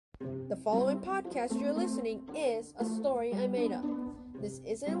The following podcast you're listening is a story I made up. This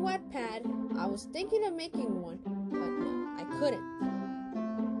isn't Wattpad. I was thinking of making one, but no, I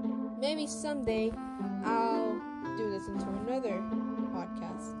couldn't. Maybe someday I'll do this into another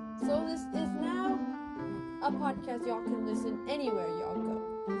podcast. So this is now a podcast y'all can listen anywhere y'all go.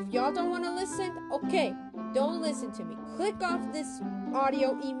 If y'all don't want to listen, okay, don't listen to me. Click off this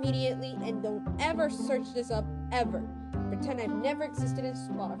audio immediately and don't ever search this up ever. Pretend I've never existed in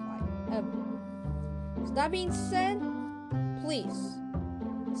Spotify, ever. So that being said, please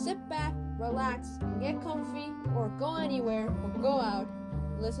sit back, relax, get comfy, or go anywhere, or go out,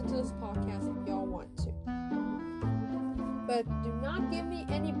 listen to this podcast if y'all want to. But do not give me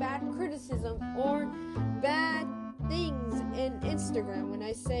any bad criticism or bad things in Instagram when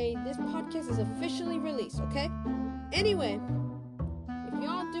I say this podcast is officially released, okay? Anyway, if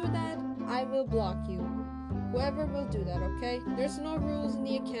y'all do that, I will block you. Whoever will do that, okay? There's no rules in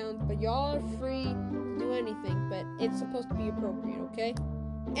the account, but y'all are free to do anything, but it's supposed to be appropriate, okay?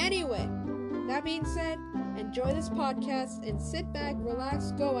 Anyway, that being said, enjoy this podcast and sit back,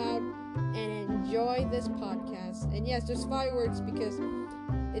 relax, go out, and enjoy this podcast. And yes, there's fireworks because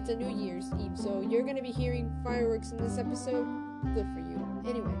it's a New Year's Eve, so you're going to be hearing fireworks in this episode. Good for you.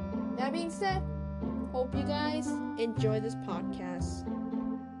 Anyway, that being said, hope you guys enjoy this podcast.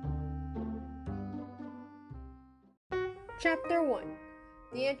 Chapter 1.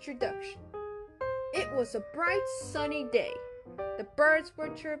 The Introduction. It was a bright, sunny day. The birds were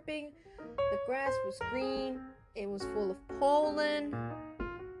chirping, the grass was green, it was full of pollen,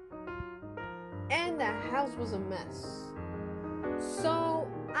 and the house was a mess. So,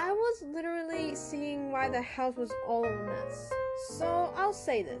 I was literally seeing why the house was all a mess. So, I'll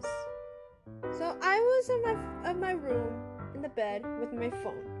say this. So, I was in my room, in the bed, with my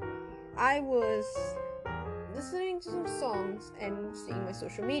phone. I was listening to some songs and seeing my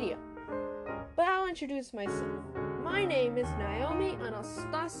social media. But I'll introduce myself. My name is Naomi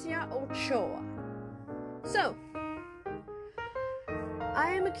Anastasia Ochoa. So,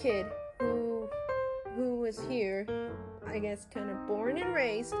 I am a kid who was here, I guess kind of born and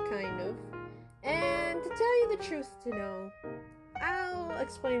raised, kind of. And to tell you the truth to know, I'll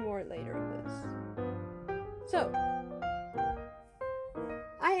explain more later in this. So,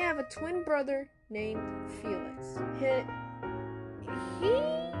 I have a twin brother named Felix. He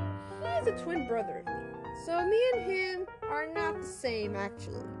is a twin brother of me. So me and him are not the same,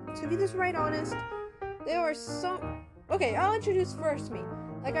 actually. To be this right honest, there are some... Okay, I'll introduce first me.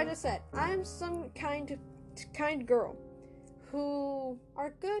 Like I just said, I'm some kind girl who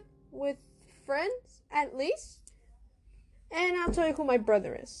are good with friends, at least. And I'll tell you who my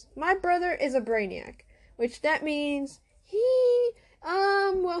brother is. My brother is a brainiac, which that means he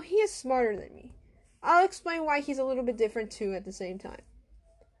is smarter than me. I'll explain why he's a little bit different too at the same time.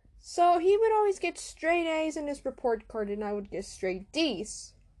 So he would always get straight A's in his report card and I would get straight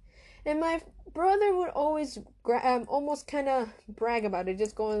D's. And my brother would always almost kind of brag about it,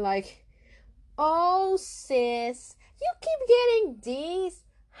 just going like, "Oh sis, you keep getting D's?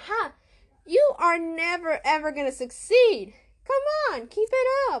 Ha! You are never ever gonna succeed. Come on, keep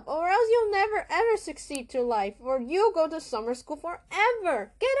it up, or else you'll never ever succeed to life, or you'll go to summer school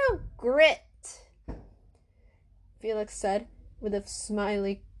forever. Get a grit," Felix said, with a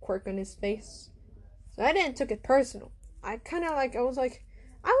smiley quirk on his face. So I didn't took it personal. I was like,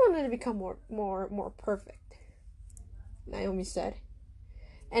 I wanted to become more perfect, Naomi said.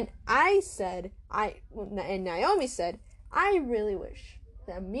 And Naomi said, I really wish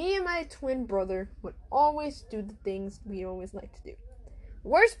that me and my twin brother would always do the things we always like to do.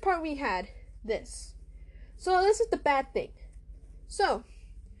 Worst part we had, this. So this is the bad thing. So,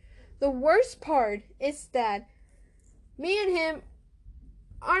 the worst part is that me and him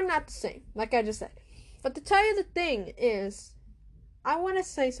are not the same, like I just said. But to tell you the thing is, I want to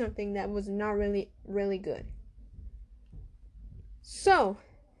say something that was not really, really good. So,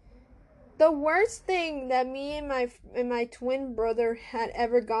 the worst thing that me and my twin brother had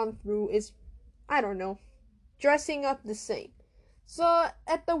ever gone through is, I don't know, dressing up the same. So,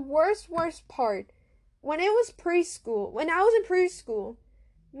 at the worst part, when I was in preschool,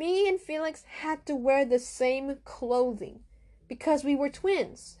 me and Felix had to wear the same clothing because we were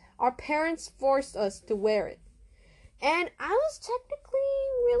twins. Our parents forced us to wear it. And I was technically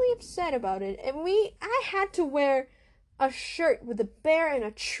really upset about it. And I had to wear a shirt with a bear and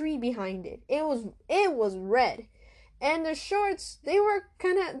a tree behind it. It was red. And the shorts, they were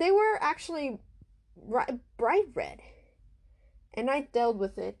actually bright red. And I dealt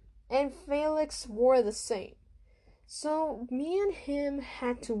with it. And Felix wore the same. So me and him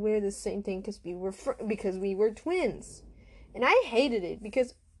had to wear the same thing because we were twins. And I hated it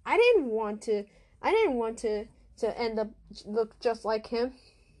because I didn't want to end up look just like him,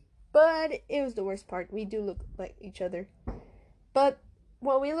 but it was the worst part. We do look like each other, but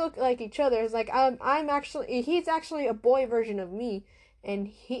when we look like each other, it's like he's actually a boy version of me,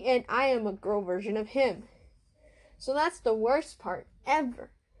 and I am a girl version of him. So that's the worst part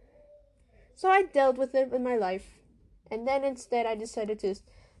ever. So I dealt with it in my life, and then instead I decided to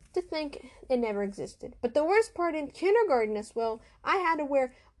think it never existed. But the worst part in kindergarten as well, I had to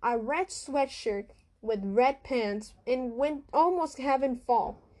wear a red sweatshirt with red pants and went almost having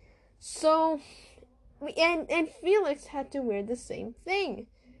fall. So and Felix had to wear the same thing,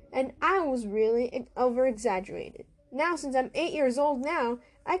 and I was really over exaggerated. Now since I'm 8 years old now,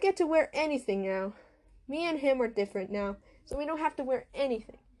 I get to wear anything now. Me and him are different now, so we don't have to wear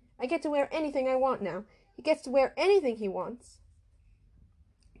anything. I get to wear anything I want now. He gets to wear anything he wants.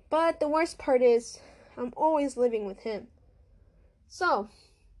 But the worst part is, I'm always living with him. So,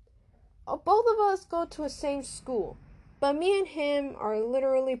 both of us go to the same school, but me and him are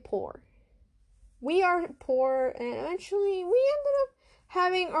literally poor. We are poor, and eventually we ended up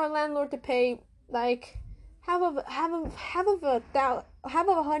having our landlord to pay like half of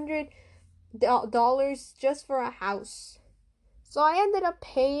 $100 just for a house. So I ended up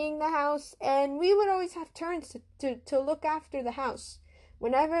paying the house, and we would always have turns to look after the house.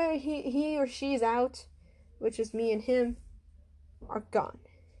 Whenever he or she's out, which is me and him, are gone.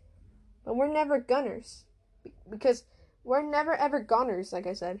 But we're never gunners. Because we're never ever goners, like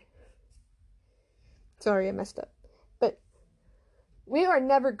I said. Sorry, I messed up. But we are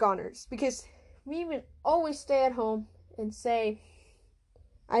never goners, because we would always stay at home and say,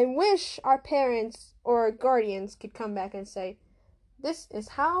 I wish our parents or our guardians could come back and say, this is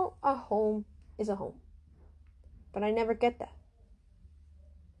how a home is a home. But I never get that.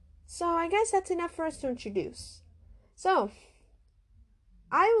 So I guess that's enough for us to introduce. So,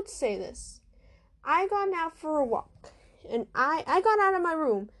 I would say this. I gone out for a walk, and I got out of my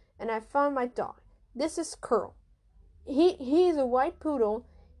room, and I found my dog. This is Curl. He's a white poodle.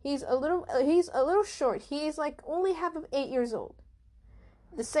 He's a little short. He's like only half of 8 years old.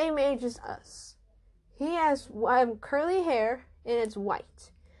 The same age as us. He has curly hair, and it's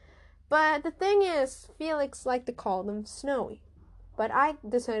white. But the thing is, Felix liked to call him Snowy. But I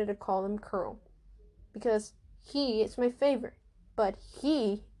decided to call him Curl, because he is my favorite, but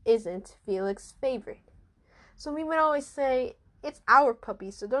he isn't Felix's favorite. So we would always say, it's our puppy,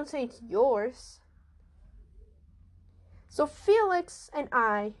 so don't say it's yours. So Felix and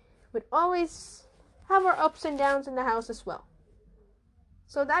I would always have our ups and downs in the house as well.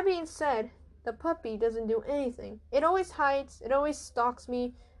 So that being said, the puppy doesn't do anything. It always hides, it always stalks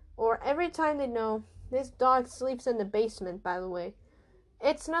me, or every time they know, this dog sleeps in the basement, by the way.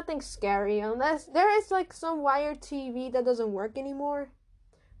 It's nothing scary, unless there is like some wired TV that doesn't work anymore.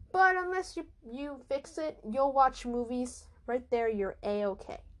 But unless you fix it, you'll watch movies. Right there, you're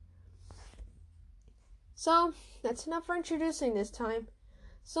A-okay. So, that's enough for introducing this time.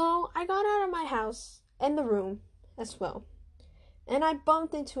 So, I got out of my house and the room as well. And I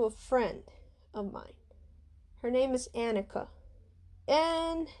bumped into a friend of mine. Her name is Annika.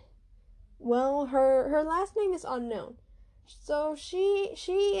 And, well, her last name is unknown. So she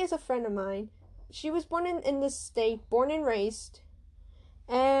is a friend of mine. She was born in this state, born and raised.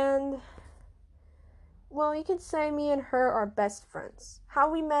 And, well, you could say me and her are best friends.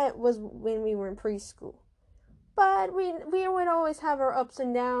 How we met was when we were in preschool. But we would always have our ups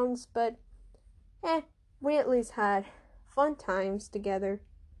and downs, but we at least had fun times together.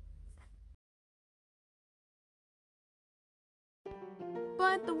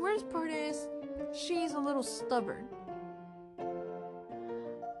 But the worst part is, she's a little stubborn.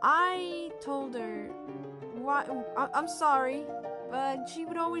 I told her, I'm sorry, but she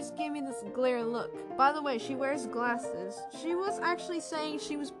would always give me this glare look. By the way, she wears glasses. She was actually saying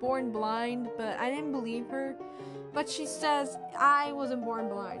she was born blind, but I didn't believe her. But she says, I wasn't born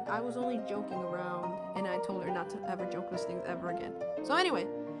blind. I was only joking around, and I told her not to ever joke those things ever again. So anyway,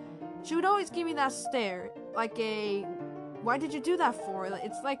 she would always give me that stare, like a, why did you do that for?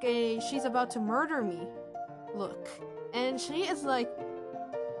 It's like a, she's about to murder me look. And she is like,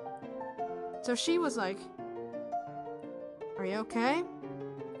 so she was like, are you okay?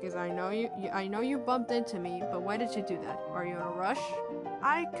 Because I know you bumped into me, but why did you do that? Are you in a rush?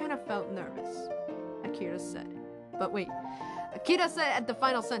 I kind of felt nervous, Akira said. But wait, Akira said at the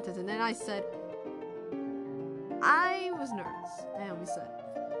final sentence, and then I said, I was nervous, Naomi said.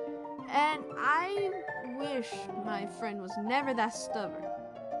 And I wish my friend was never that stubborn.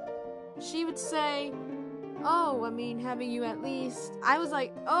 She would say, oh, I mean, having you at least. I was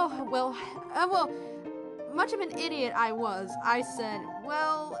like, oh, well, much of an idiot I was, I said,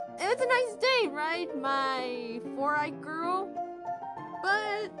 well, it's a nice day, right, my four-eyed girl?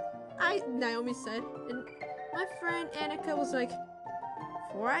 But Naomi said, and my friend Annika was like,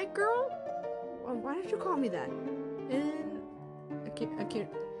 four-eyed girl? Well, why did you call me that? And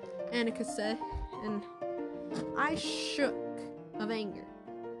Annika said, and I shook of anger.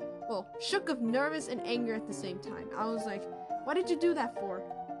 Well, shook of nervous and anger at the same time. I was like, what did you do that for?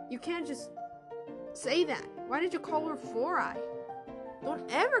 You can't just say that. Why did you call her four-eye? Don't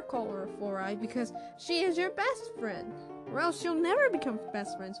ever call her a four-eye because she is your best friend. Or else she'll never become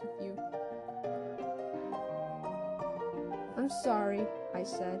best friends with you. I'm sorry, I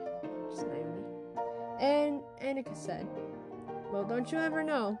said. Just Naomi. And Annika said, well, don't you ever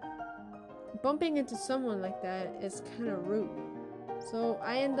know? Bumping into someone like that is kind of rude. So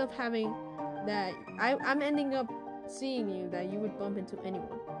I end up having that. I'm ending up seeing you that you would bump into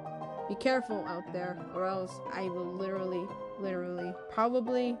anyone. Be careful out there, or else I will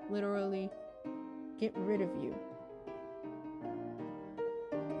probably literally get rid of you.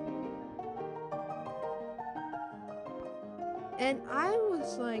 And I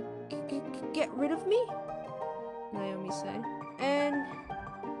was like, get rid of me? Naomi said. And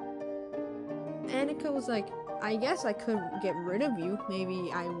Annika was like, I guess I could get rid of you.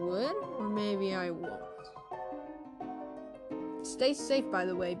 Maybe I would, or maybe I won't. Stay safe, by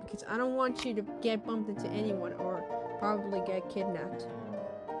the way, because I don't want you to get bumped into anyone or probably get kidnapped.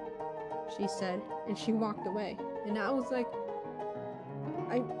 She said, and she walked away. And I was like,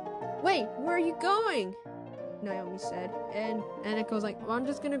 wait, where are you going? Naomi said. And Annika was like, well, I'm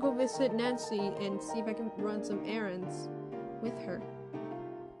just gonna go visit Nancy and see if I can run some errands with her.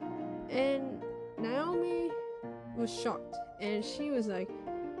 And Naomi was shocked, and she was like,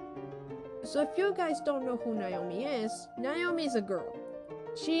 so if you guys don't know who Naomi is a girl.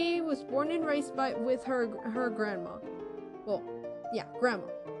 She was born and raised with her grandma. Well, yeah, grandma.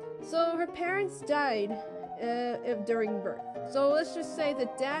 So her parents died during birth. So let's just say the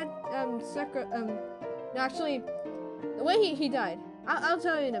dad, actually, the way he died, I'll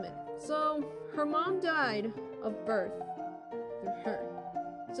tell you in a minute. So her mom died of birth through her.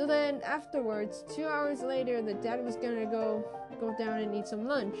 So then afterwards, 2 hours later, the dad was gonna go down and eat some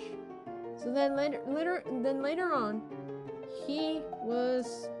lunch. So then later on, he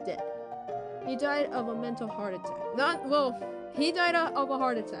was dead. He died of a mental heart attack. He died of a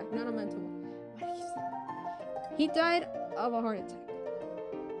heart attack, not a mental one. What did you say? He died of a heart attack.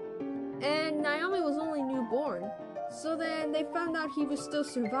 And Naomi was only newborn. So then they found out he was still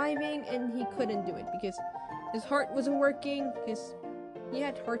surviving and he couldn't do it because his heart wasn't working because he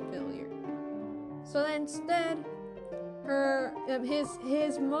had heart failure. So then instead,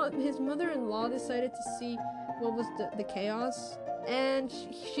 his mother-in-law decided to see what was the chaos, and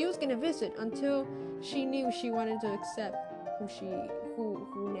she was gonna visit until she knew she wanted to accept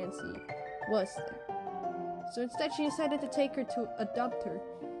who Nancy was there. So instead, she decided to take her to adopt her,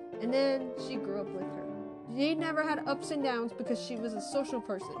 and then she grew up with her. She never had ups and downs because she was a social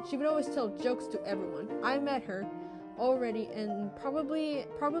person. She would always tell jokes to everyone. I met her already, and probably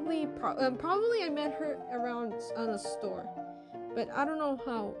I met her around on a store, but I don't know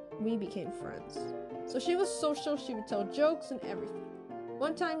how we became friends. So she was social. She would tell jokes and everything.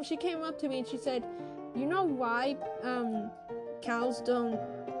 One time she came up to me and she said, you know why cows don't,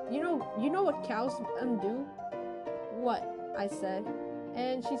 you know what cows do? What? I said.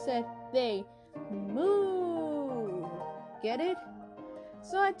 And she said, they moo. Get it?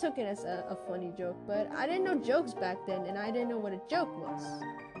 So I took it as a funny joke, but I didn't know jokes back then, and I didn't know what a joke was.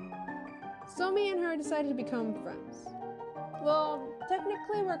 So me and her decided to become friends. Well,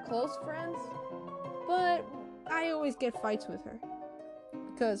 technically we're close friends, but I always get fights with her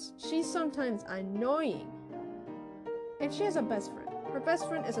because she's sometimes annoying. And she has a best friend. Her best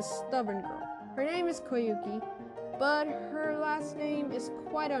friend is a stubborn girl. Her name is Koyuki, but her last name is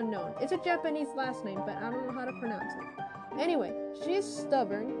quite unknown. It's a Japanese last name, but I don't know how to pronounce it. Anyway, she is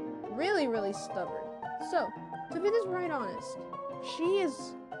stubborn, really, really stubborn. So, to be this right honest, she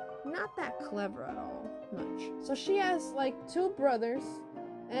is not that clever at all, much. So she has like 2 brothers,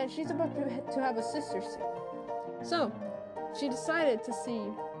 and she's about to have a sister soon. So, she decided to see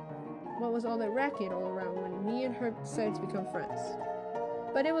what was all that racket all around when me and her decided to become friends.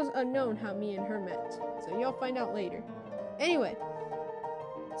 But it was unknown how me and her met, so you'll find out later. Anyway,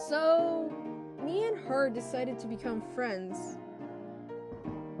 so me and her decided to become friends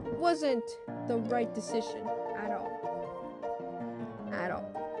wasn't the right decision at all. At all.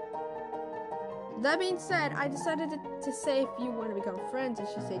 That being said, I decided to say if you want to become friends, and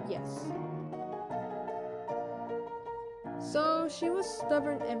she said yes. So she was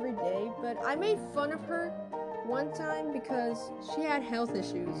stubborn every day, but I made fun of her one time because she had health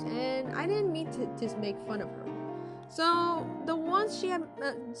issues, and I didn't mean to just make fun of her. So the ones she had,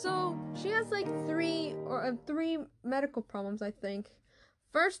 so she has like three medical problems, I think.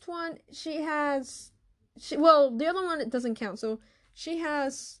 First one, well, the other one it doesn't count. So she's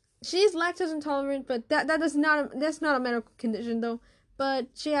lactose intolerant, but that's not a medical condition though. But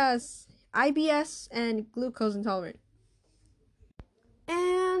she has IBS and glucose intolerant.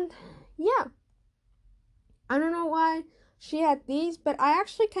 And yeah, I don't know why she had these, but I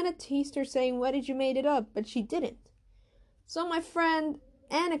actually kind of teased her saying, "Why did you made it up?" But she didn't. So my friend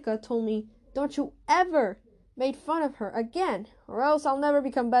Annika told me, "Don't you ever make fun of her again, or else I'll never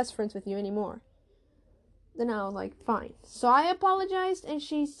become best friends with you anymore." Then I was like, "Fine." So I apologized, and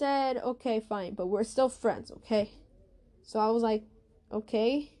she said, "Okay, fine, but we're still friends, okay?" So I was like,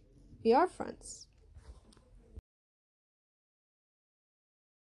 "Okay, we are friends."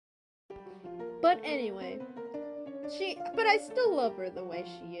 But anyway, but I still love her the way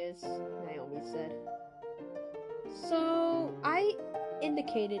she is, Naomi said. So I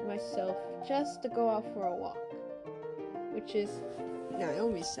indicated myself just to go out for a walk, which is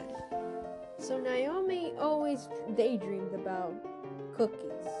Naomi said. So Naomi always daydreamed about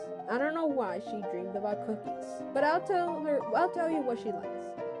cookies. I don't know why she dreamed about cookies, but I'll tell you what she likes.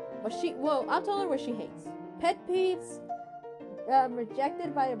 I'll tell her what she hates. Pet peeves,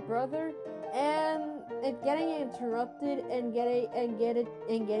 rejected by a brother, and getting interrupted and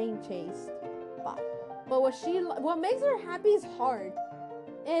getting chased by. But what makes her happy is hard.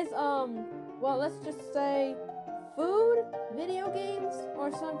 Is let's just say food, video games, or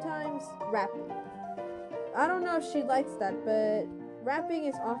sometimes rapping. I don't know if she likes that, but rapping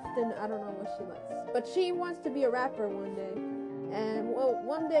is often, I don't know what she likes. But she wants to be a rapper one day. And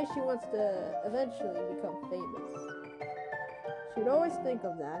one day she wants to eventually become famous. She'd always think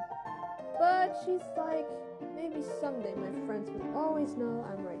of that. But she's like, maybe someday my friends will always know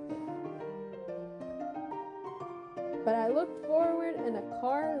I'm right there. But I looked forward and the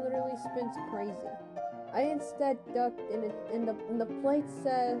car literally spins crazy. I instead ducked and the plate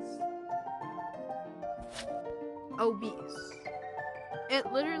says obese.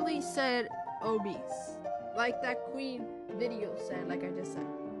 It literally said obese. Like that Queen video said, like I just said.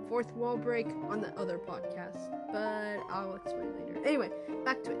 Fourth wall break on the other podcast. But I'll explain later. Anyway,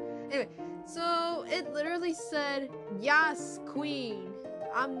 back to it. Anyway, so it literally said, "Yes, Queen.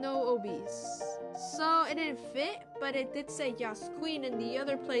 I'm no obese." So it didn't fit, but it did say "Yes, Queen," and the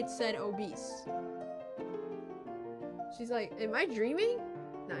other plate said obese. She's like, "Am I dreaming?"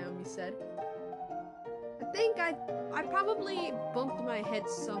 Naomi said. I think I probably bumped my head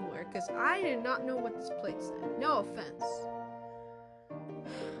somewhere because I did not know what this plate said. No offense.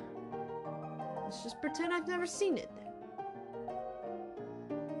 Let's just pretend I've never seen it then.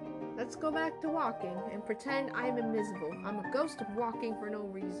 Let's go back to walking and pretend I'm invisible. I'm a ghost walking for no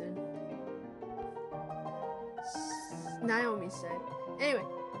reason. Naomi said. Anyway,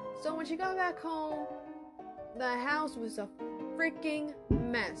 so when she got back home, the house was a freaking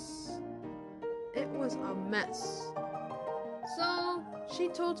mess. It was a mess. So she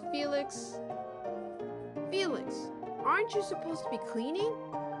told Felix, "Aren't you supposed to be cleaning?"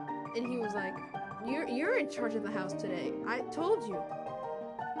 And he was like, You're in charge of the house today. I told you.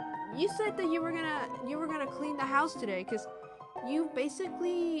 You said that you were gonna clean the house today because you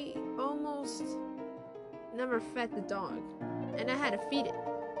basically almost never fed the dog, and I had to feed it.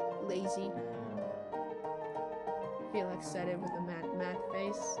 Lazy. Felix said it with a mad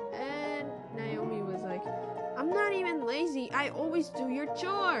face, and Naomi was like, "I'm not even lazy. I always do your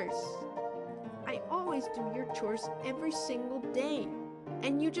chores. I always do your chores every single day.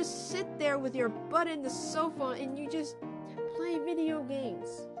 And you just sit there with your butt in the sofa and you just play video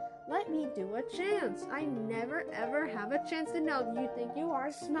games. Let me do a chance. I never ever have a chance to know. You think you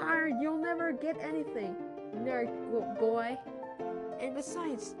are smart. You'll never get anything, nerd boy. And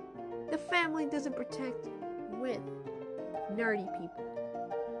besides, the family doesn't protect with nerdy people."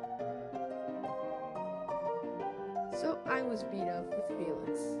 So I was beat up with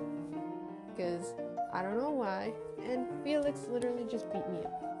Felix. Because I don't know why. And Felix literally just beat me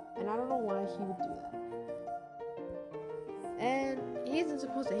up. And I don't know why he would do that. And he isn't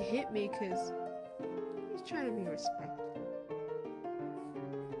supposed to hit me because he's trying to be respectful,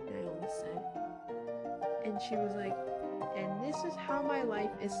 Naomi said. And she was like, "And this is how my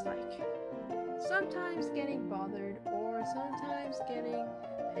life is like. Sometimes getting bothered, or sometimes getting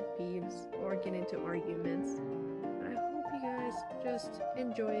pet peeves, or get into arguments. But I hope you guys just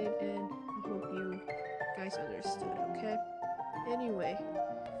enjoy it, and I hope you guys understood, okay? Anyway,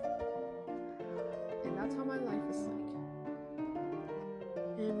 and that's how my life is like.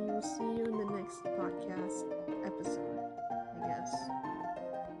 and we will see you in the next podcast episode, I guess.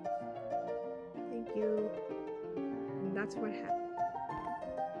 Thank you. And that's what happened.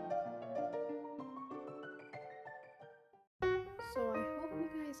 So I hope you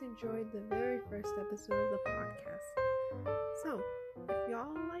guys enjoyed the very first episode of the podcast. So, if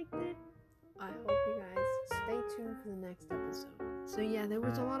y'all liked it, I hope you guys stay tuned for the next episode. So yeah, there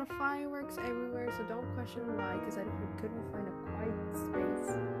was a lot of fireworks everywhere, so don't question why, because I couldn't find a quiet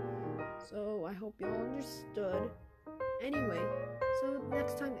space. So I hope y'all understood. Anyway, so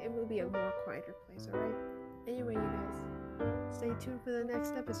next time it will be a more quieter place, alright? Anyway, you guys, stay tuned for the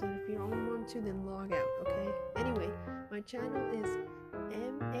next episode. If you don't want to, then log out, okay? Anyway, my channel is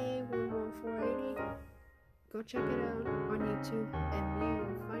MA11480. Go check it out on YouTube, and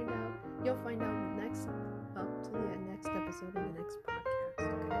you'll find out up to the next episode of the next podcast,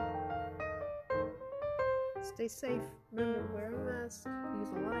 okay? Stay safe. Remember, wear a mask, use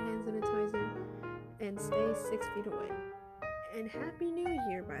a lot of hand sanitizer, and stay 6 feet away. And Happy New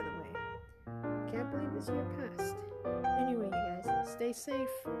Year, by the way. Can't believe this year passed. Anyway, you guys, stay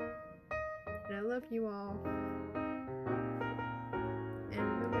safe. And I love you all. And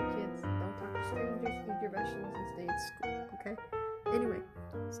remember, kids, don't talk to strangers, eat your vegetables, and stay at school, okay? Anyway,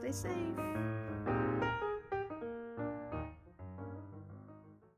 stay safe.